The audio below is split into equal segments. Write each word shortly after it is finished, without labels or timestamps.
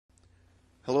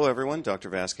Hello everyone, Dr.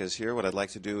 Vasquez here. What I'd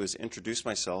like to do is introduce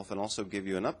myself and also give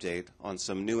you an update on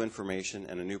some new information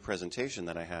and a new presentation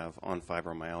that I have on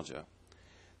fibromyalgia.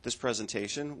 This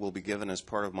presentation will be given as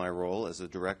part of my role as the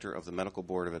Director of the Medical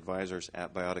Board of Advisors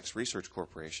at Biotics Research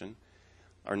Corporation.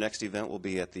 Our next event will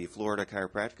be at the Florida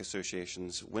Chiropractic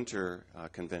Association's Winter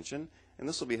Convention, and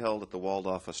this will be held at the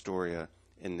Waldorf Astoria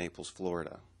in Naples,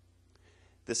 Florida.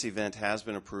 This event has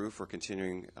been approved for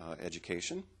continuing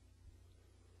education.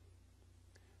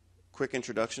 Quick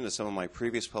introduction to some of my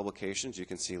previous publications you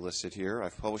can see listed here.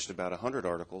 I've published about 100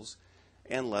 articles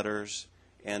and letters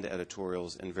and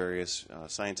editorials in various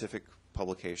scientific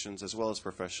publications as well as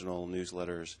professional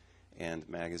newsletters and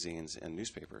magazines and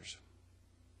newspapers.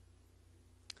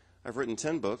 I've written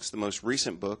 10 books. The most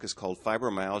recent book is called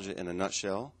Fibromyalgia in a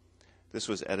Nutshell. This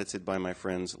was edited by my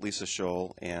friends Lisa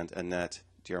Scholl and Annette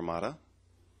Diarmata.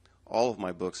 All of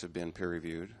my books have been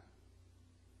peer-reviewed.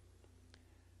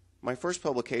 My first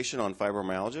publication on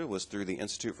fibromyalgia was through the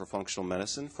Institute for Functional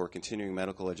Medicine for Continuing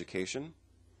Medical Education.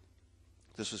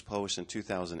 This was published in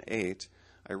 2008.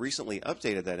 I recently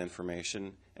updated that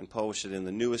information and published it in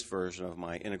the newest version of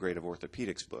my Integrative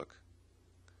Orthopedics book.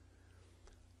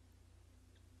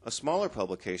 A smaller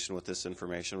publication with this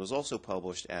information was also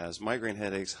published as Migraine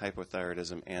Headaches,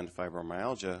 Hypothyroidism, and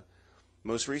Fibromyalgia.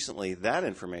 Most recently, that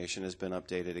information has been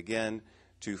updated again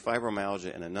to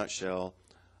Fibromyalgia in a Nutshell,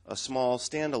 a small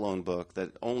standalone book that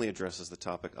only addresses the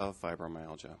topic of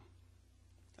fibromyalgia.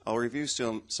 I'll review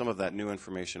some of that new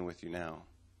information with you now.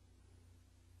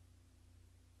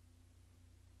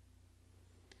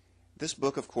 This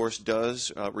book, of course,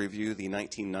 does review the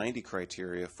 1990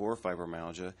 criteria for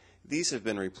fibromyalgia. These have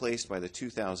been replaced by the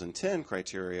 2010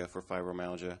 criteria for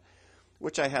fibromyalgia,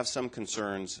 which I have some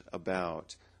concerns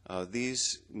about.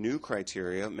 These new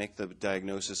criteria make the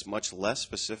diagnosis much less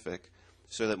specific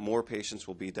so that more patients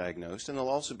will be diagnosed, and they'll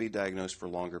also be diagnosed for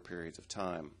longer periods of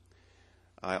time.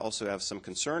 I also have some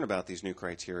concern about these new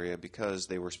criteria because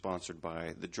they were sponsored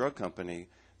by the drug company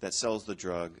that sells the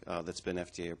drug that's been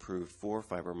FDA approved for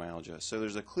fibromyalgia. So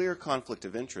there's a clear conflict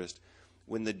of interest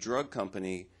when the drug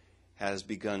company has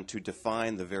begun to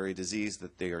define the very disease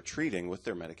that they are treating with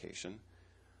their medication.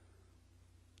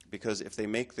 Because if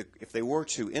they were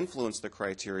to influence the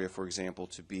criteria, for example,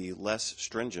 to be less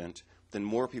stringent, then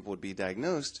more people would be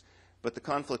diagnosed, but the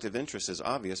conflict of interest is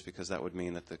obvious because that would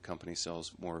mean that the company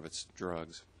sells more of its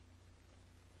drugs.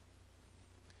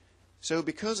 So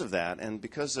because of that, and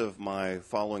because of my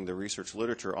following the research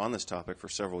literature on this topic for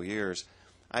several years,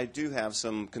 I do have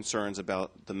some concerns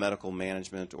about the medical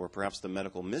management or perhaps the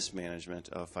medical mismanagement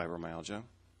of fibromyalgia.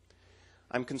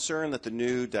 I'm concerned that the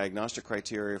new diagnostic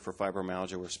criteria for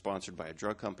fibromyalgia were sponsored by a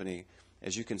drug company.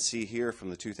 As you can see here from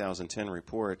the 2010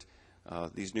 report,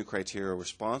 these new criteria were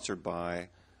sponsored by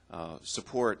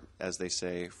support, as they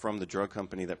say, from the drug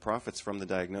company that profits from the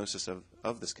diagnosis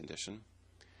of this condition.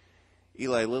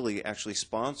 Eli Lilly actually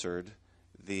sponsored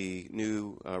the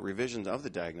new revisions of the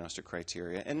diagnostic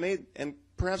criteria and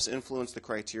perhaps influenced the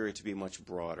criteria to be much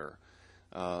broader.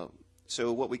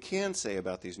 So what we can say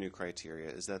about these new criteria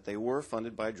is that they were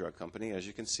funded by a drug company, as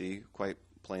you can see quite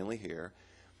plainly here.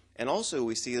 And also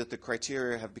we see that the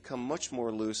criteria have become much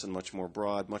more loose and much more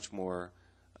broad, much more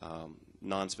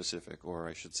non-specific, or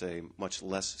I should say much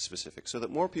less specific, so that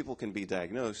more people can be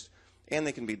diagnosed and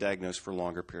they can be diagnosed for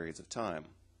longer periods of time.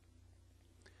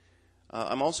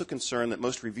 I'm also concerned that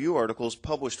most review articles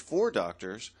published for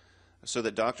doctors, so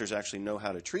that doctors actually know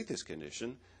how to treat this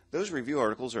condition, those review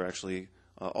articles are actually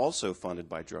also funded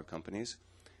by drug companies.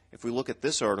 If we look at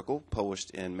this article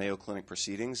published in Mayo Clinic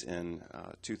Proceedings in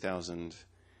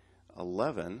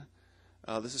 2011,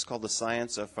 this is called The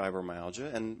Science of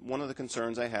Fibromyalgia, and one of the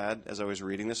concerns I had as I was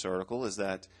reading this article is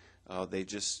that they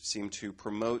just seem to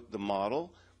promote the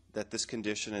model that this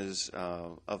condition is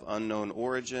of unknown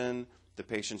origin, the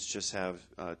patients just have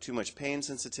too much pain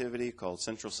sensitivity called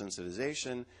central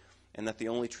sensitization, and that the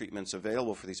only treatments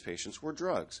available for these patients were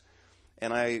drugs.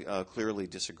 And I clearly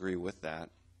disagree with that.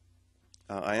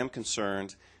 I am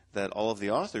concerned that all of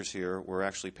the authors here were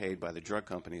actually paid by the drug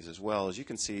companies as well, as you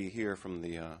can see here from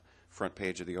the front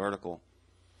page of the article.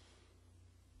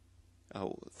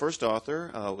 First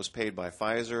author was paid by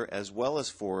Pfizer as well as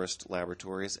Forest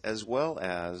Laboratories as well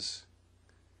as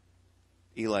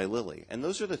Eli Lilly. And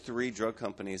those are the three drug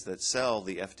companies that sell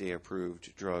the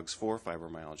FDA-approved drugs for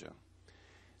fibromyalgia.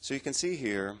 So you can see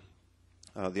here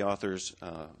the authors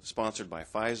sponsored by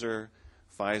Pfizer,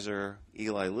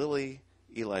 Eli Lilly,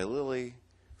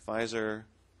 Pfizer,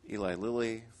 Eli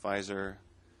Lilly, Pfizer,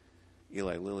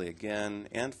 Eli Lilly again,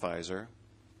 and Pfizer.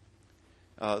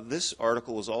 This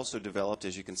article was also developed,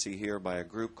 as you can see here, by a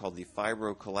group called the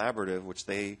Fibro Collaborative, which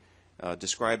they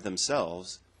described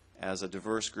themselves as a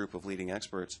diverse group of leading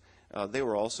experts, they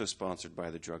were also sponsored by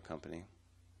the drug company.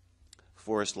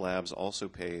 Forest Labs also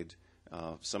paid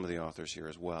some of the authors here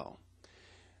as well.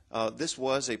 This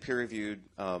was a peer-reviewed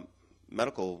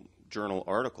medical journal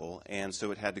article, and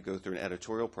so it had to go through an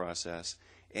editorial process.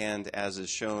 And as is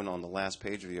shown on the last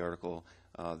page of the article,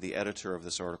 the editor of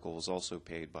this article was also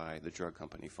paid by the drug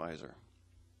company Pfizer.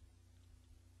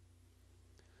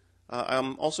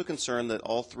 I'm also concerned that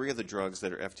all three of the drugs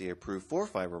that are FDA approved for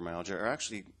fibromyalgia are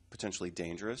actually potentially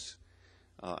dangerous.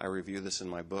 I review this in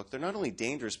my book. They're not only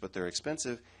dangerous, but they're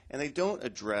expensive, and they don't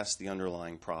address the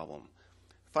underlying problem.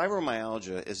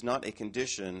 Fibromyalgia is not a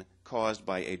condition caused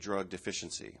by a drug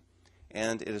deficiency,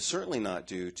 and it is certainly not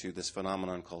due to this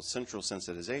phenomenon called central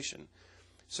sensitization.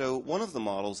 So one of the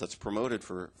models that's promoted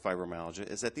for fibromyalgia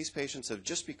is that these patients have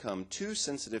just become too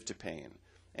sensitive to pain,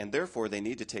 and therefore they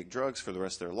need to take drugs for the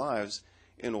rest of their lives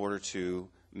in order to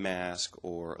mask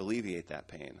or alleviate that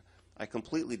pain. I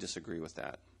completely disagree with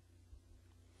that.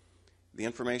 The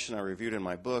information I reviewed in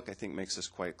my book, I think, makes this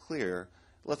quite clear.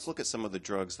 Let's look at some of the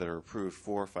drugs that are approved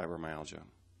for fibromyalgia.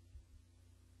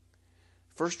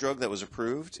 First drug that was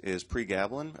approved is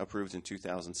pregabalin, approved in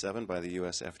 2007 by the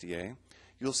US FDA.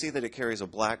 You'll see that it carries a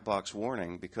black box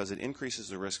warning because it increases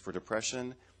the risk for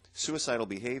depression, suicidal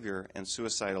behavior, and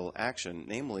suicidal action,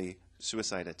 namely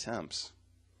suicide attempts.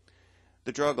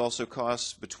 The drug also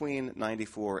costs between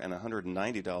 $94 and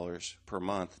 $190 per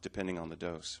month, depending on the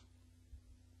dose.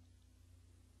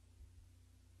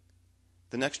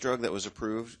 The next drug that was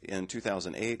approved in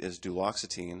 2008 is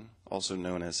duloxetine, also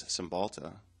known as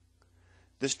Cymbalta.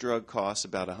 This drug costs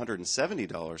about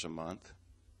 $170 a month,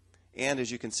 and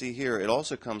as you can see here, it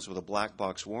also comes with a black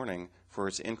box warning for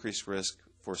its increased risk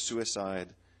for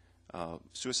suicide,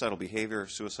 suicidal behavior,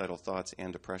 suicidal thoughts,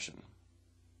 and depression.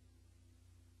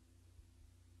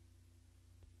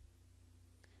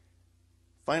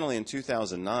 Finally, in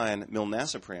 2009,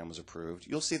 milnacipran was approved.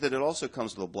 You'll see that it also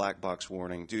comes with a black box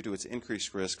warning due to its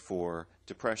increased risk for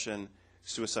depression,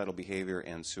 suicidal behavior,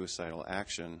 and suicidal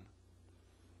action.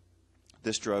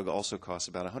 This drug also costs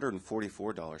about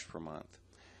 $144 per month.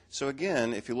 So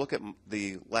again, if you look at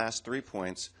the last 3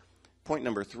 points, point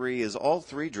number 3 is all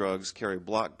 3 drugs carry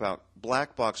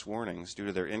black box warnings due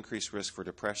to their increased risk for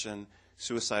depression,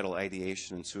 suicidal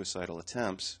ideation, and suicidal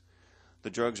attempts. The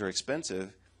drugs are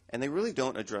expensive, and they really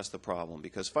don't address the problem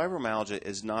because fibromyalgia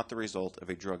is not the result of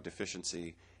a drug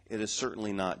deficiency. It is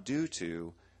certainly not due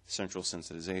to central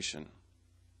sensitization.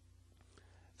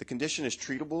 The condition is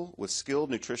treatable with skilled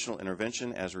nutritional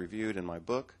intervention as reviewed in my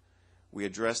book. We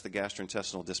address the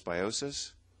gastrointestinal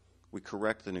dysbiosis, we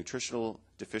correct the nutritional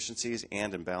deficiencies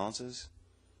and imbalances,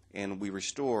 and we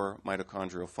restore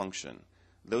mitochondrial function.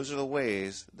 Those are the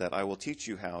ways that I will teach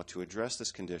you how to address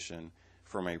this condition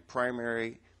from a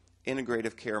primary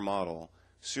integrative care model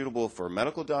suitable for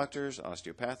medical doctors,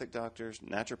 osteopathic doctors,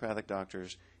 naturopathic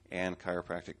doctors, and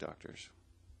chiropractic doctors.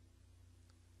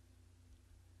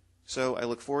 So I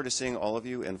look forward to seeing all of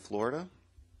you in Florida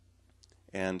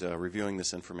and reviewing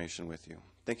this information with you.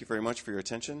 Thank you very much for your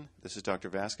attention. This is Dr.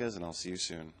 Vasquez, and I'll see you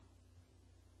soon.